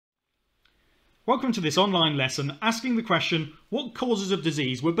Welcome to this online lesson asking the question, what causes of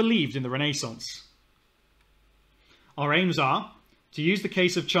disease were believed in the Renaissance? Our aims are to use the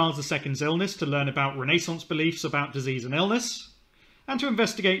case of Charles II's illness to learn about Renaissance beliefs about disease and illness, and to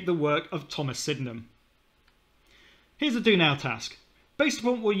investigate the work of Thomas Sydenham. Here's a do now task. Based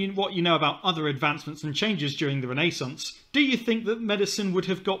upon what you know about other advancements and changes during the Renaissance, do you think that medicine would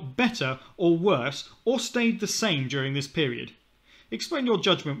have got better or worse or stayed the same during this period? Explain your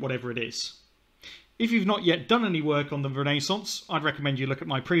judgment, whatever it is. If you've not yet done any work on the Renaissance, I'd recommend you look at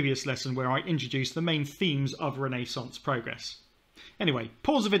my previous lesson where I introduced the main themes of Renaissance progress. Anyway,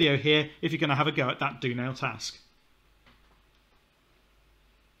 pause the video here if you're going to have a go at that do now task.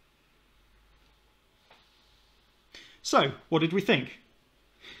 So, what did we think?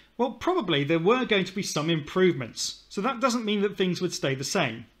 Well, probably there were going to be some improvements, so that doesn't mean that things would stay the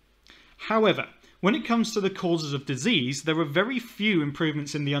same. However, when it comes to the causes of disease, there were very few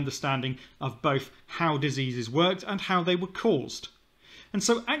improvements in the understanding of both how diseases worked and how they were caused. And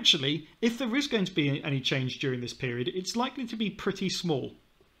so actually, if there is going to be any change during this period, it's likely to be pretty small.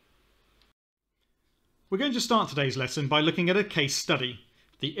 We're going to start today's lesson by looking at a case study,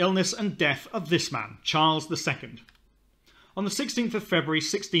 the illness and death of this man, Charles II. On the 16th of February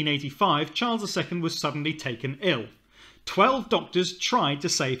 1685, Charles II was suddenly taken ill. 12 doctors tried to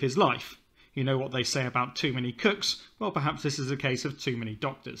save his life. You know what they say about too many cooks? Well, perhaps this is a case of too many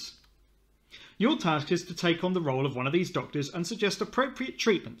doctors. Your task is to take on the role of one of these doctors and suggest appropriate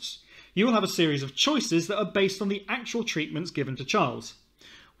treatments. You will have a series of choices that are based on the actual treatments given to Charles.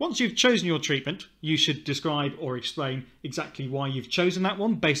 Once you've chosen your treatment, you should describe or explain exactly why you've chosen that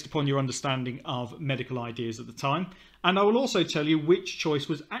one based upon your understanding of medical ideas at the time. And I will also tell you which choice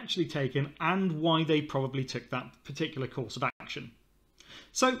was actually taken and why they probably took that particular course of action.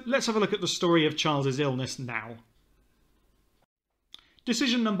 So let's have a look at the story of Charles's illness now.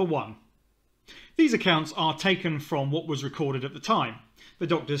 Decision number 1. These accounts are taken from what was recorded at the time. The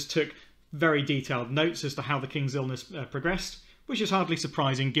doctors took very detailed notes as to how the king's illness progressed, which is hardly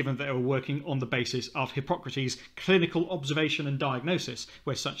surprising given that they were working on the basis of Hippocrates' clinical observation and diagnosis,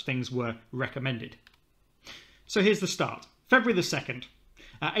 where such things were recommended. So here's the start. February the 2nd.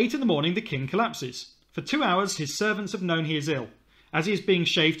 At 8 in the morning, the king collapses. For 2 hours, his servants have known he is ill. As he is being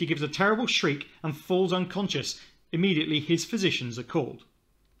shaved, he gives a terrible shriek and falls unconscious. Immediately, his physicians are called.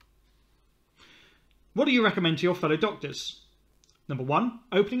 What do you recommend to your fellow doctors? Number 1,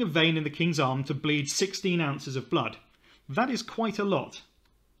 opening a vein in the king's arm to bleed 16 ounces of blood. That is quite a lot.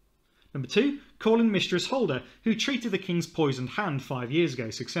 Number 2, call in Mistress Holder, who treated the king's poisoned hand 5 years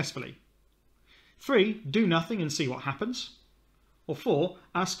ago successfully. 3, do nothing and see what happens. Or 4,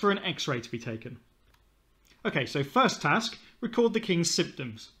 ask for an X-ray to be taken. Okay, so first task, record the king's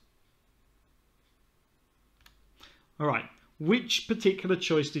symptoms. Alright, which particular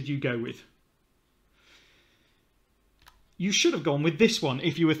choice did you go with? You should have gone with this one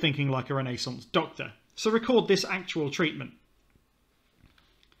if you were thinking like a Renaissance doctor. So record this actual treatment.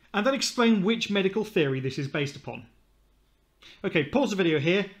 And then explain which medical theory this is based upon. Okay, pause the video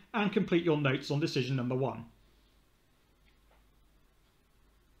here and complete your notes on decision number 1.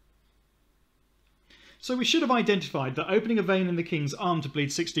 So we should have identified that opening a vein in the king's arm to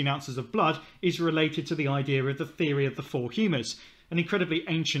bleed 16 ounces of blood is related to the idea of the theory of the 4 humours, an incredibly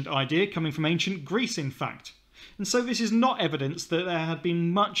ancient idea coming from ancient Greece in fact. And so this is not evidence that there had been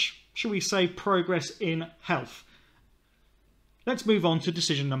much, shall we say, progress in health. Let's move on to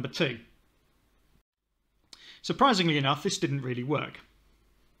decision number 2. Surprisingly enough, this didn't really work.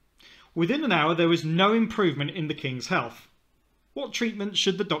 Within an hour there was no improvement in the king's health. What treatment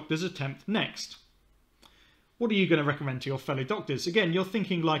should the doctors attempt next? What are you going to recommend to your fellow doctors? Again, you're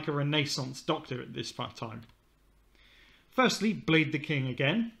thinking like a Renaissance doctor at this time. Firstly, bleed the king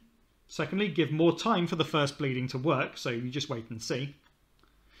again. Secondly, give more time for the first bleeding to work, so you just wait and see.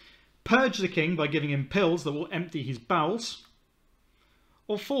 Purge the king by giving him pills that will empty his bowels.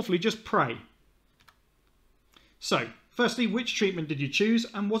 Or fourthly, just pray. So, firstly, which treatment did you choose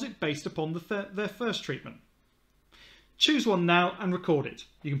and was it based upon their first treatment? Choose one now and record it.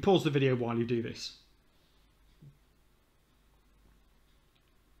 You can pause the video while you do this.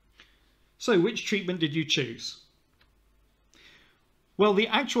 So, which treatment did you choose? Well, the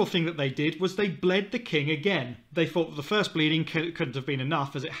actual thing that they did was they bled the king again. They thought that the first bleeding couldn't have been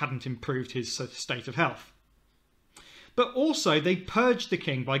enough as it hadn't improved his state of health. But also they purged the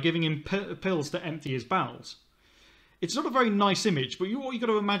king by giving him pills to empty his bowels. It's not a very nice image, but what you've got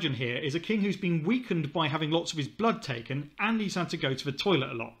to imagine here is a king who's been weakened by having lots of his blood taken and he's had to go to the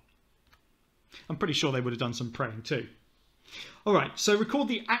toilet a lot. I'm pretty sure they would have done some praying too. Alright, so record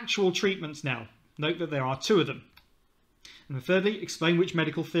the actual treatments now. Note that there are 2 of them. And thirdly, explain which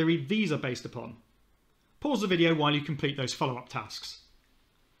medical theory these are based upon. Pause the video while you complete those follow-up tasks.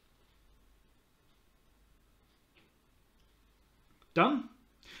 Done?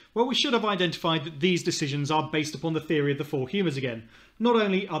 Well, we should have identified that these decisions are based upon the theory of the four humours again. Not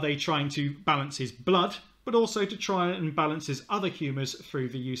only are they trying to balance his blood, but also to try and balance his other humours through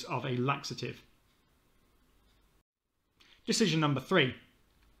the use of a laxative. Decision number 3.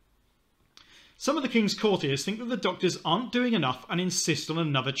 Some of the king's courtiers think that the doctors aren't doing enough and insist on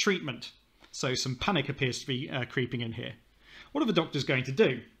another treatment. So some panic appears to be creeping in here. What are the doctors going to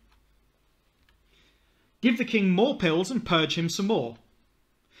do? Give the king more pills and purge him some more.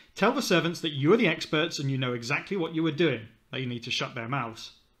 Tell the servants that you are the experts and you know exactly what you are doing. They need to shut their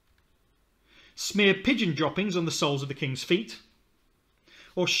mouths. Smear pigeon droppings on the soles of the king's feet.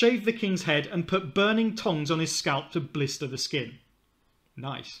 Or shave the king's head and put burning tongs on his scalp to blister the skin.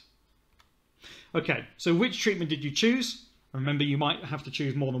 Nice. Okay, so which treatment did you choose? Remember, you might have to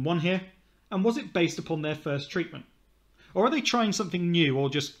choose more than one here. And was it based upon their first treatment? Or are they trying something new or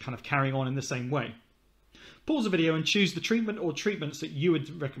just kind of carrying on in the same way? Pause the video and choose the treatment or treatments that you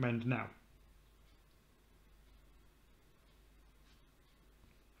would recommend now.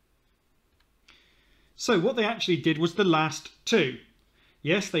 So what they actually did was the last two.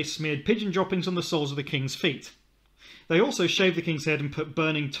 Yes, they smeared pigeon droppings on the soles of the king's feet. They also shaved the king's head and put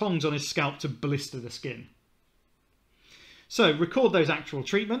burning tongs on his scalp to blister the skin. So record those actual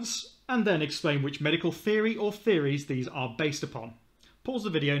treatments and then explain which medical theory or theories these are based upon. Pause the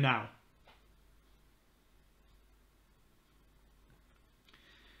video now.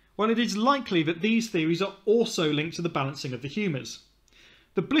 Well, it is likely that these theories are also linked to the balancing of the humours.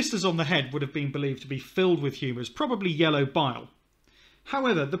 The blisters on the head would have been believed to be filled with humours, probably yellow bile.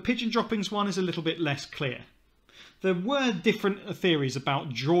 However, the pigeon droppings one is a little bit less clear. There were different theories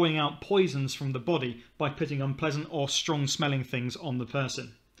about drawing out poisons from the body by putting unpleasant or strong smelling things on the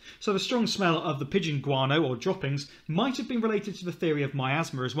person. So the strong smell of the pigeon guano or droppings might have been related to the theory of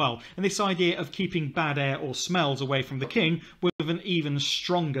miasma as well, and this idea of keeping bad air or smells away from the king with an even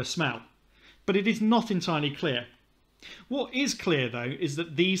stronger smell. But it is not entirely clear. What is clear though is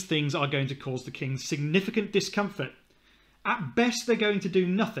that these things are going to cause the king significant discomfort. At best they're going to do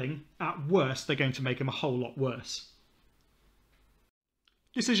nothing, at worst they're going to make him a whole lot worse.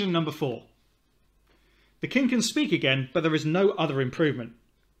 Decision number 4. The king can speak again, but there is no other improvement.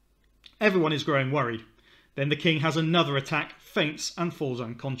 Everyone is growing worried. Then the king has another attack, faints and falls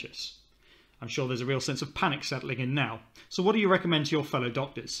unconscious. I'm sure there's a real sense of panic settling in now. So what do you recommend to your fellow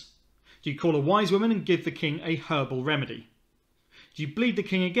doctors? Do you call a wise woman and give the king a herbal remedy? Do you bleed the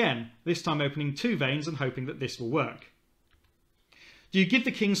king again, this time opening 2 veins and hoping that this will work? Do you give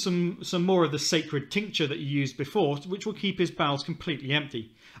the king some more of the sacred tincture that you used before, which will keep his bowels completely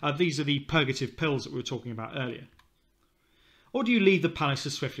empty? These are the purgative pills that we were talking about earlier. Or do you leave the palace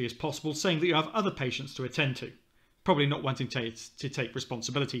as swiftly as possible, saying that you have other patients to attend to, probably not wanting to take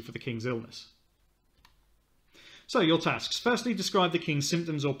responsibility for the king's illness? So your tasks. Firstly, describe the king's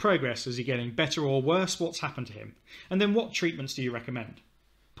symptoms or progress. Is he getting better or worse? What's happened to him? And then what treatments do you recommend?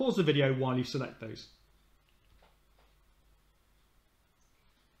 Pause the video while you select those.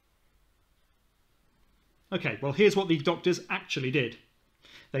 Okay, well here's what the doctors actually did.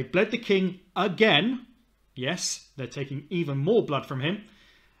 They bled the king again. Yes, they're taking even more blood from him.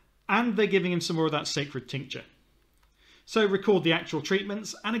 And they're giving him some more of that sacred tincture. So record the actual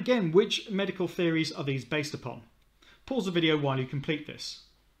treatments. And again, which medical theories are these based upon? Pause the video while you complete this.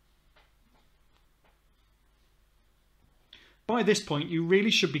 By this point, you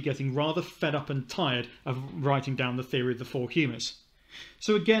really should be getting rather fed up and tired of writing down the theory of the 4 humours.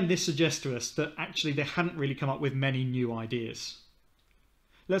 So again, this suggests to us that actually they hadn't really come up with many new ideas.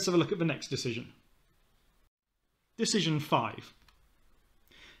 Let's have a look at the next decision. Decision 5.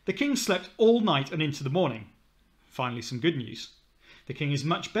 The king slept all night and into the morning. Finally, some good news. The king is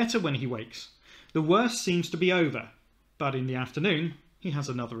much better when he wakes. The worst seems to be over, but in the afternoon, he has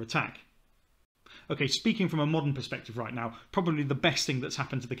another attack. Okay, speaking from a modern perspective right now, probably the best thing that's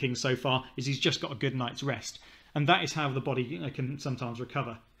happened to the king so far is he's just got a good night's rest. And that is how the body can sometimes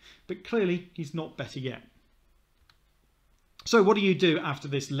recover. But clearly, he's not better yet. So what do you do after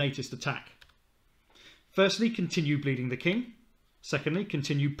this latest attack? Firstly, continue bleeding the king. Secondly,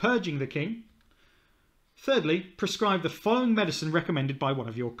 continue purging the king. Thirdly, prescribe the following medicine recommended by one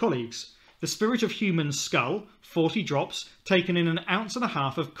of your colleagues. The spirit of human skull, 40 drops, taken in 1.5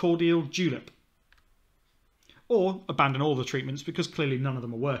 ounces of cordial julep. Or abandon all the treatments because clearly none of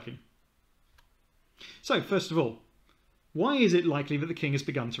them are working. So, first of all, why is it likely that the king has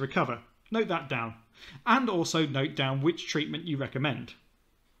begun to recover? Note that down. And also note down which treatment you recommend.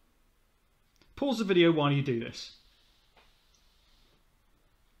 Pause the video while you do this.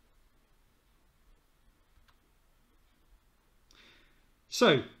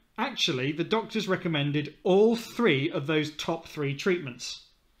 So, actually, the doctors recommended all 3 of those top 3 treatments.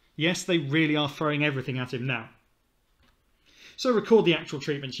 Yes, they really are throwing everything at him now. So record the actual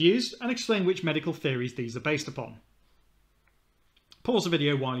treatments used and explain which medical theories these are based upon. Pause the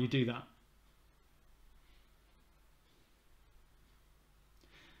video while you do that.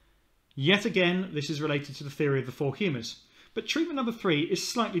 Yet again, this is related to the theory of the 4 humours, but treatment number 3 is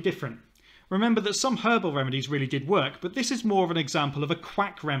slightly different. Remember that some herbal remedies really did work, but this is more of an example of a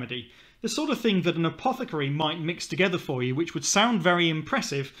quack remedy, the sort of thing that an apothecary might mix together for you, which would sound very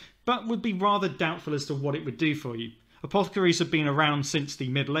impressive, but would be rather doubtful as to what it would do for you. Apothecaries have been around since the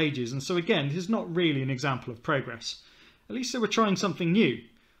Middle Ages, and so again, this is not really an example of progress. At least they were trying something new,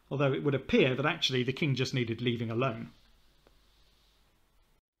 although it would appear that actually the king just needed leaving alone.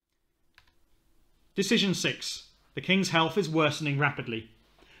 Decision 6. The king's health is worsening rapidly.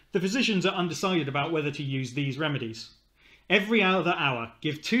 The physicians are undecided about whether to use these remedies. Every other hour,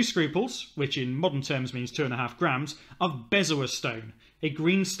 give 2 scruples, which in modern terms means 2.5 grams, of bezoar stone, a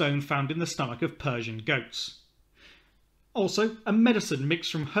green stone found in the stomach of Persian goats. Also, a medicine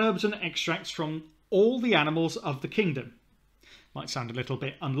mixed from herbs and extracts from all the animals of the kingdom. Might sound a little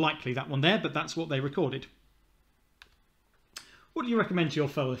bit unlikely, that one there, but that's what they recorded. What do you recommend to your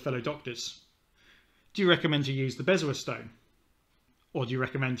fellow doctors? Do you recommend to use the bezoar stone? Or do you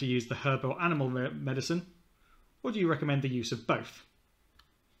recommend to use the herb or animal medicine? Or do you recommend the use of both?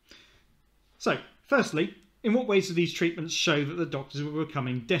 So, firstly, in what ways do these treatments show that the doctors were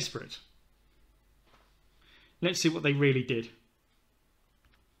becoming desperate? Let's see what they really did.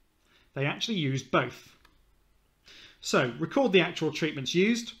 They actually used both. So, record the actual treatments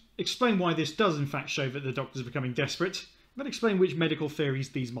used, explain why this does in fact show that the doctors are becoming desperate, then explain which medical theories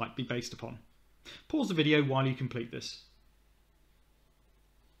these might be based upon. Pause the video while you complete this.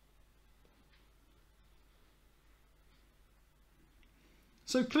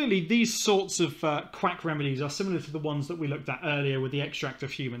 So clearly these sorts of quack remedies are similar to the ones that we looked at earlier with the extract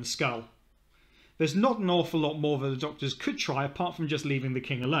of human skull. There's not an awful lot more that the doctors could try apart from just leaving the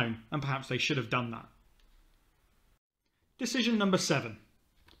king alone, and perhaps they should have done that. Decision number 7.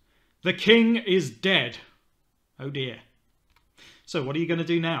 The king is dead. Oh dear. So what are you going to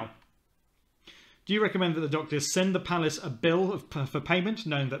do now? Do you recommend that the doctors send the palace a bill for payment,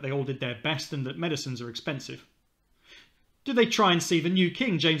 knowing that they all did their best and that medicines are expensive? Do they try and see the new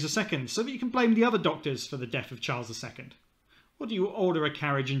king, James II, so that you can blame the other doctors for the death of Charles II? Or do you order a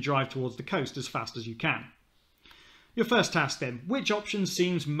carriage and drive towards the coast as fast as you can? Your first task then, which option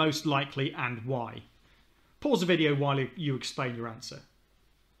seems most likely and why? Pause the video while you explain your answer.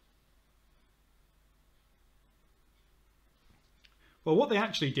 Well, what they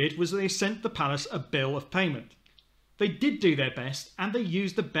actually did was they sent the palace a bill of payment. They did do their best, and they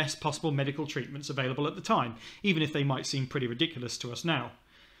used the best possible medical treatments available at the time, even if they might seem pretty ridiculous to us now.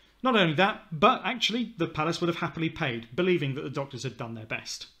 Not only that, but actually the palace would have happily paid, believing that the doctors had done their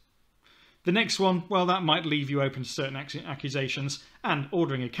best. The next one, well, that might leave you open to certain accusations, and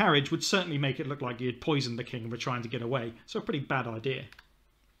ordering a carriage would certainly make it look like you had poisoned the king and were trying to get away, so a pretty bad idea.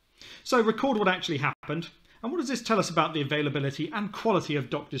 So record what actually happened, and what does this tell us about the availability and quality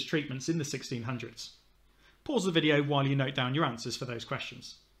of doctors' treatments in the 1600s? Pause the video while you note down your answers for those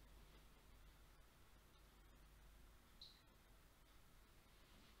questions.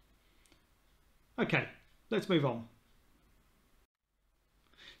 Okay, let's move on.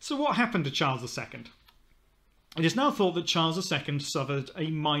 So what happened to Charles II? It is now thought that Charles II suffered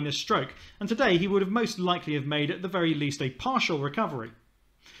a minor stroke, and today he would have most likely have made at the very least a partial recovery.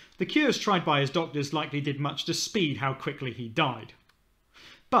 The cures tried by his doctors likely did much to speed how quickly he died.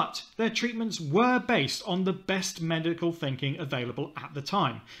 But their treatments were based on the best medical thinking available at the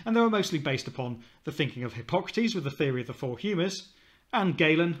time, and they were mostly based upon the thinking of Hippocrates with the theory of the 4 humours, and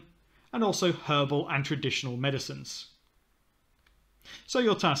Galen, and also herbal and traditional medicines. So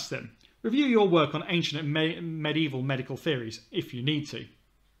your tasks then. Review your work on ancient and medieval medical theories, if you need to.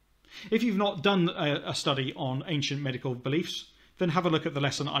 If you've not done a study on ancient medical beliefs, then have a look at the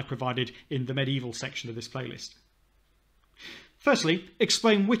lesson I provided in the medieval section of this playlist. Firstly,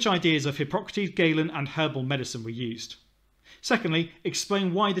 explain which ideas of Hippocrates, Galen and herbal medicine were used. Secondly,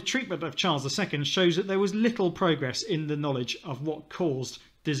 explain why the treatment of Charles II shows that there was little progress in the knowledge of what caused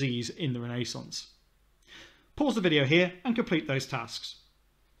disease in the Renaissance. Pause the video here and complete those tasks.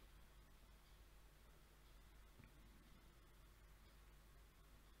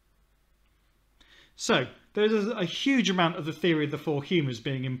 So, there is a huge amount of the theory of the 4 humours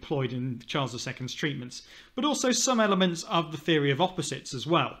being employed in Charles II's treatments, but also some elements of the theory of opposites as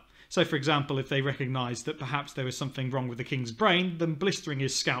well. So for example, if they recognised that perhaps there was something wrong with the king's brain, then blistering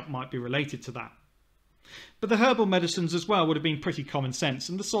his scalp might be related to that. But the herbal medicines as well would have been pretty common sense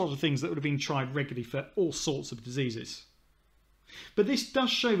and the sort of things that would have been tried regularly for all sorts of diseases. But this does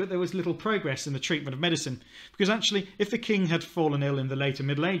show that there was little progress in the treatment of medicine, because actually if the king had fallen ill in the later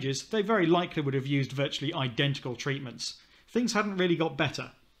Middle Ages, they very likely would have used virtually identical treatments. Things hadn't really got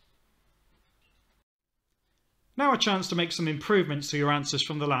better. Now a chance to make some improvements to your answers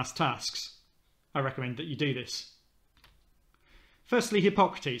from the last tasks. I recommend that you do this. Firstly,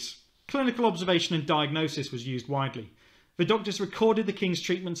 Hippocrates. Clinical observation and diagnosis was used widely. The doctors recorded the king's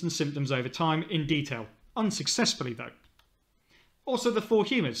treatments and symptoms over time in detail, unsuccessfully though. Also the 4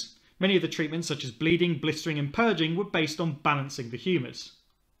 humours. Many of the treatments such as bleeding, blistering and purging were based on balancing the humours.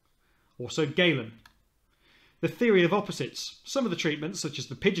 Also Galen. The theory of opposites. Some of the treatments, such as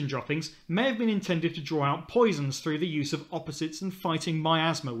the pigeon droppings, may have been intended to draw out poisons through the use of opposites and fighting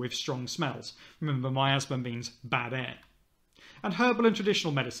miasma with strong smells. Remember, miasma means bad air. And herbal and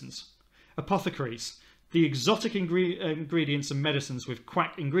traditional medicines. Apothecaries. The exotic ingredients and medicines with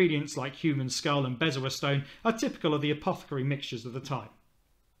quack ingredients like human skull and bezoar stone are typical of the apothecary mixtures of the time.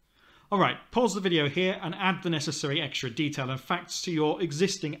 Alright, pause the video here and add the necessary extra detail and facts to your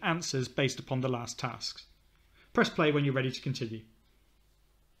existing answers based upon the last tasks. Press play when you're ready to continue.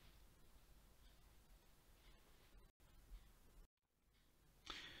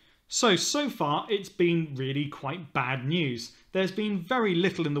 So far it's been really quite bad news. There's been very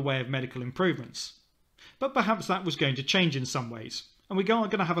little in the way of medical improvements. But perhaps that was going to change in some ways, and we are going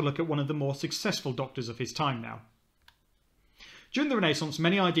to have a look at one of the more successful doctors of his time now. During the Renaissance,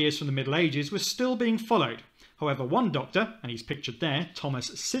 many ideas from the Middle Ages were still being followed. However, one doctor, and he's pictured there, Thomas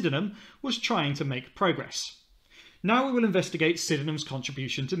Sydenham, was trying to make progress. Now we will investigate Sydenham's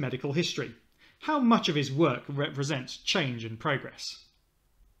contribution to medical history. How much of his work represents change and progress?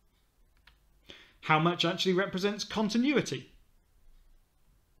 How much actually represents continuity?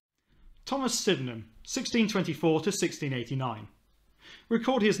 Thomas Sydenham, 1624 to 1689.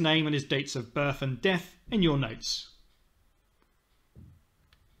 Record his name and his dates of birth and death in your notes.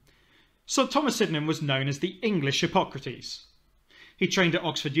 So Thomas Sydenham was known as the English Hippocrates. He trained at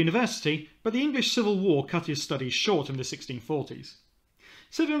Oxford University, but the English Civil War cut his studies short in the 1640s.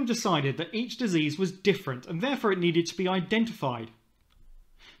 Sydenham decided that each disease was different and therefore it needed to be identified.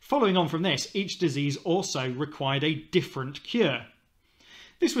 Following on from this, each disease also required a different cure.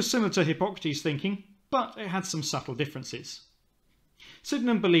 This was similar to Hippocrates' thinking, but it had some subtle differences.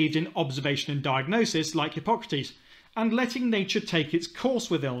 Sydenham believed in observation and diagnosis like Hippocrates, and letting nature take its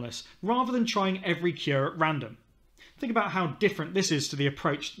course with illness rather than trying every cure at random. Think about how different this is to the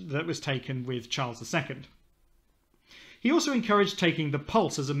approach that was taken with Charles II. He also encouraged taking the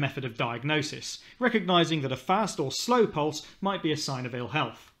pulse as a method of diagnosis, recognising that a fast or slow pulse might be a sign of ill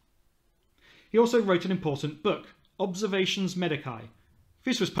health. He also wrote an important book, Observations Medicae.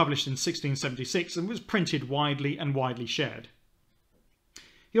 This was published in 1676 and was printed widely and widely shared.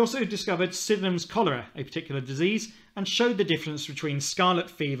 He also discovered Sydenham's cholera, a particular disease, and showed the difference between scarlet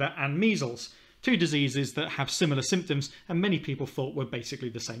fever and measles, 2 diseases that have similar symptoms and many people thought were basically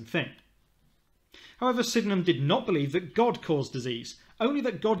the same thing. However, Sydenham did not believe that God caused disease, only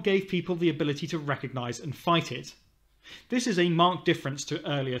that God gave people the ability to recognise and fight it. This is a marked difference to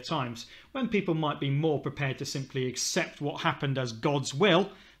earlier times, when people might be more prepared to simply accept what happened as God's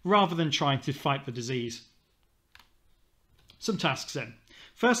will, rather than trying to fight the disease. Some tasks then.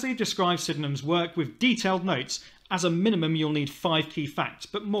 Firstly, describe Sydenham's work with detailed notes. As a minimum you'll need 5 key facts,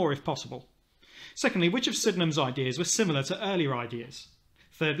 but more if possible. Secondly, which of Sydenham's ideas were similar to earlier ideas?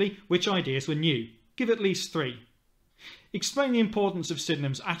 Thirdly, which ideas were new? Give at least 3. Explain the importance of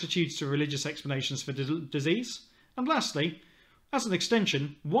Sydenham's attitudes to religious explanations for disease. And lastly, as an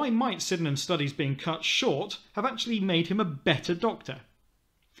extension, why might Sydenham's studies being cut short have actually made him a better doctor?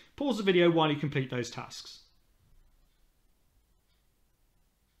 Pause the video while you complete those tasks.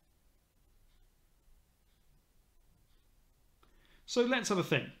 So let's have a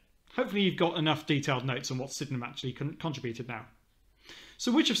think. Hopefully you've got enough detailed notes on what Sydenham actually contributed now.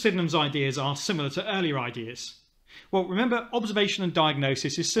 So which of Sydenham's ideas are similar to earlier ideas? Well, remember, observation and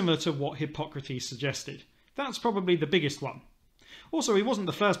diagnosis is similar to what Hippocrates suggested. That's probably the biggest one. Also, he wasn't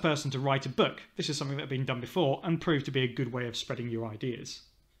the first person to write a book. This is something that had been done before and proved to be a good way of spreading your ideas.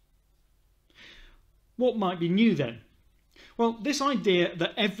 What might be new then? Well, this idea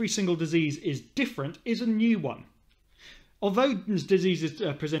that every single disease is different is a new one. Although diseases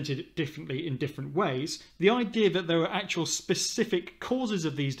are presented differently in different ways, the idea that there were actual specific causes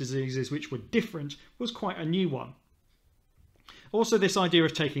of these diseases which were different was quite a new one. Also, this idea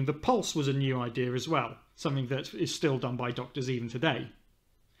of taking the pulse was a new idea as well, something that is still done by doctors even today.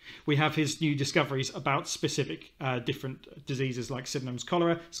 We have his new discoveries about specific different diseases like Sydenham's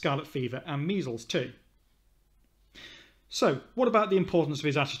cholera, scarlet fever and measles too. So, what about the importance of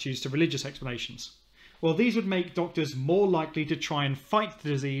his attitudes to religious explanations? Well, these would make doctors more likely to try and fight the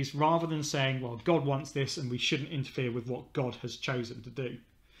disease rather than saying, well, God wants this and we shouldn't interfere with what God has chosen to do.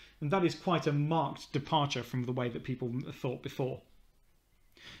 And that is quite a marked departure from the way that people thought before.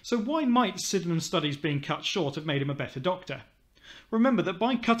 So why might Sydenham's studies being cut short have made him a better doctor? Remember that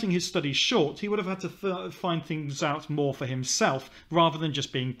by cutting his studies short, he would have had to find things out more for himself rather than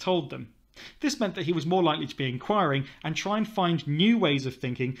just being told them. This meant that he was more likely to be inquiring and try and find new ways of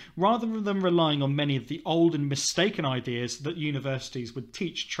thinking rather than relying on many of the old and mistaken ideas that universities would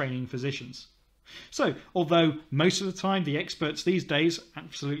teach training physicians. So, although most of the time the experts these days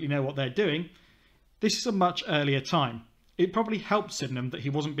absolutely know what they're doing, this is a much earlier time. It probably helped Sydenham that he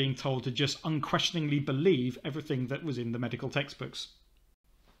wasn't being told to just unquestioningly believe everything that was in the medical textbooks.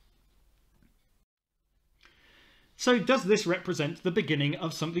 So does this represent the beginning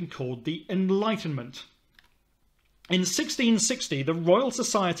of something called the Enlightenment? In 1660, the Royal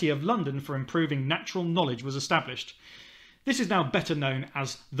Society of London for Improving Natural Knowledge was established. This is now better known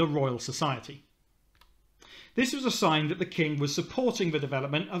as the Royal Society. This was a sign that the king was supporting the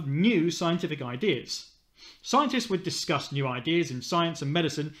development of new scientific ideas. Scientists would discuss new ideas in science and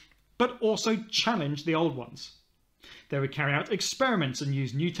medicine, but also challenge the old ones. They would carry out experiments and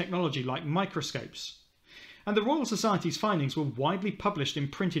use new technology like microscopes. And the Royal Society's findings were widely published in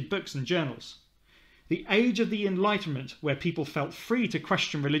printed books and journals. The age of the Enlightenment, where people felt free to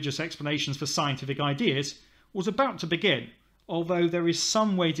question religious explanations for scientific ideas, was about to begin, although there is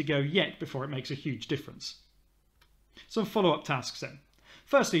some way to go yet before it makes a huge difference. Some follow-up tasks then.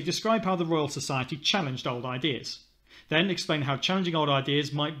 Firstly, describe how the Royal Society challenged old ideas. Then explain how challenging old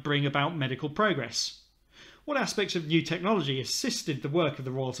ideas might bring about medical progress. What aspects of new technology assisted the work of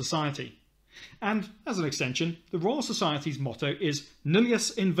the Royal Society? And, as an extension, the Royal Society's motto is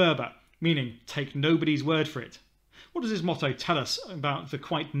nullius in verba, meaning take nobody's word for it. What does this motto tell us about the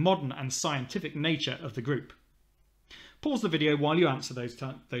quite modern and scientific nature of the group? Pause the video while you answer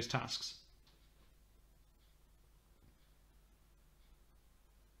those tasks.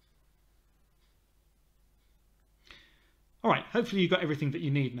 Alright, hopefully you've got everything that you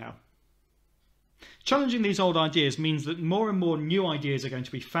need now. Challenging these old ideas means that more and more new ideas are going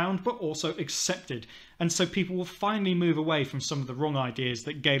to be found but also accepted, and so people will finally move away from some of the wrong ideas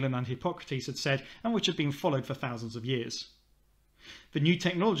that Galen and Hippocrates had said and which had been followed for thousands of years. The new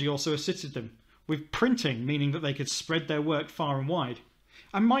technology also assisted them, with printing meaning that they could spread their work far and wide.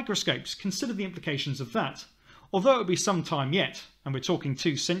 And microscopes, consider the implications of that. Although it will be some time yet, and we're talking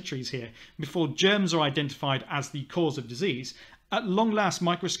 2 centuries here, before germs are identified as the cause of disease, at long last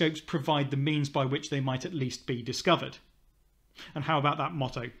microscopes provide the means by which they might at least be discovered. And how about that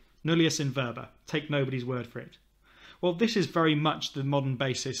motto, nullius in verba, take nobody's word for it? Well, this is very much the modern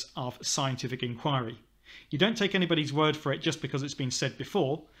basis of scientific inquiry. You don't take anybody's word for it just because it's been said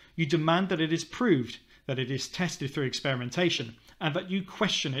before. You demand that it is proved, that it is tested through experimentation, and that you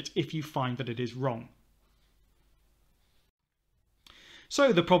question it if you find that it is wrong.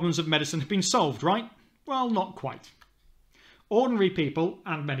 So the problems of medicine have been solved, right? Well, not quite. Ordinary people,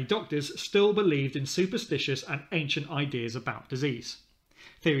 and many doctors, still believed in superstitious and ancient ideas about disease.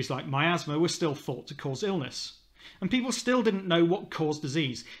 Theories like miasma were still thought to cause illness. And people still didn't know what caused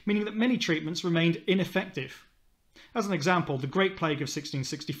disease, meaning that many treatments remained ineffective. As an example, the Great Plague of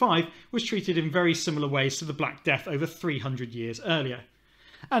 1665 was treated in very similar ways to the Black Death over 300 years earlier.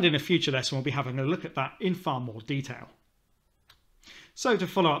 And in a future lesson we'll be having a look at that in far more detail. So to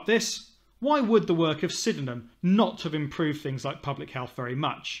follow up this, why would the work of Sydenham not have improved things like public health very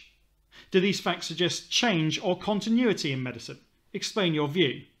much? Do these facts suggest change or continuity in medicine? Explain your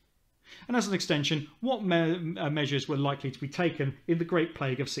view. And as an extension, what measures were likely to be taken in the Great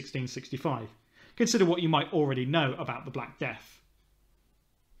Plague of 1665? Consider what you might already know about the Black Death.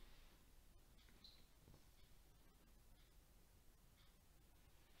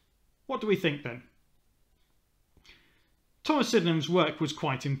 What do we think then? Thomas Sydenham's work was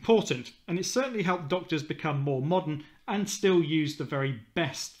quite important, and it certainly helped doctors become more modern and still use the very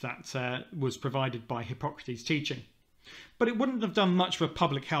best that was provided by Hippocrates' teaching. But it wouldn't have done much for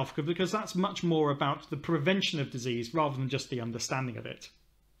public health because that's much more about the prevention of disease rather than just the understanding of it.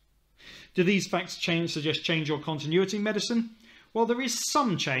 Do these facts suggest change or continuity in medicine? Well, there is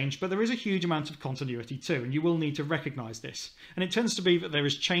some change, but there is a huge amount of continuity too, and you will need to recognise this. And it tends to be that there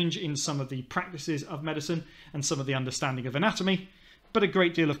is change in some of the practices of medicine and some of the understanding of anatomy, but a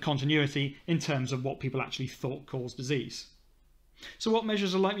great deal of continuity in terms of what people actually thought caused disease. So what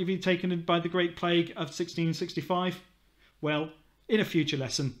measures are likely to be taken by the Great Plague of 1665? Well, in a future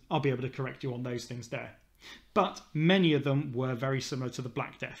lesson, I'll be able to correct you on those things there. But many of them were very similar to the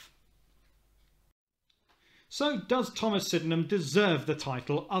Black Death. So does Thomas Sydenham deserve the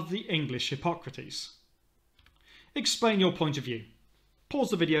title of the English Hippocrates? Explain your point of view.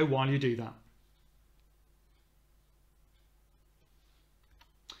 Pause the video while you do that.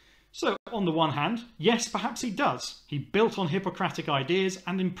 So, on the one hand, yes, perhaps he does. He built on Hippocratic ideas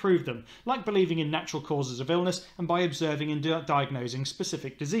and improved them, like believing in natural causes of illness and by observing and diagnosing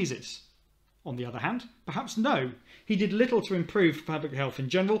specific diseases. On the other hand, perhaps no. He did little to improve public health in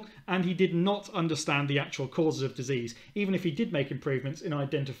general, and he did not understand the actual causes of disease, even if he did make improvements in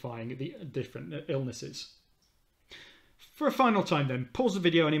identifying the different illnesses. For a final time then, pause the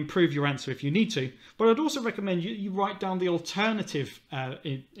video and improve your answer if you need to, but I'd also recommend you write down the alternative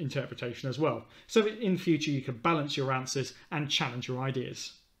interpretation as well, so that in future you can balance your answers and challenge your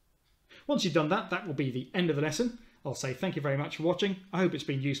ideas. Once you've done that, that will be the end of the lesson. I'll say thank you very much for watching. I hope it's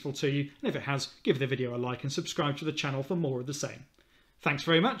been useful to you, and if it has, give the video a like and subscribe to the channel for more of the same. Thanks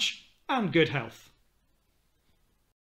very much, and good health.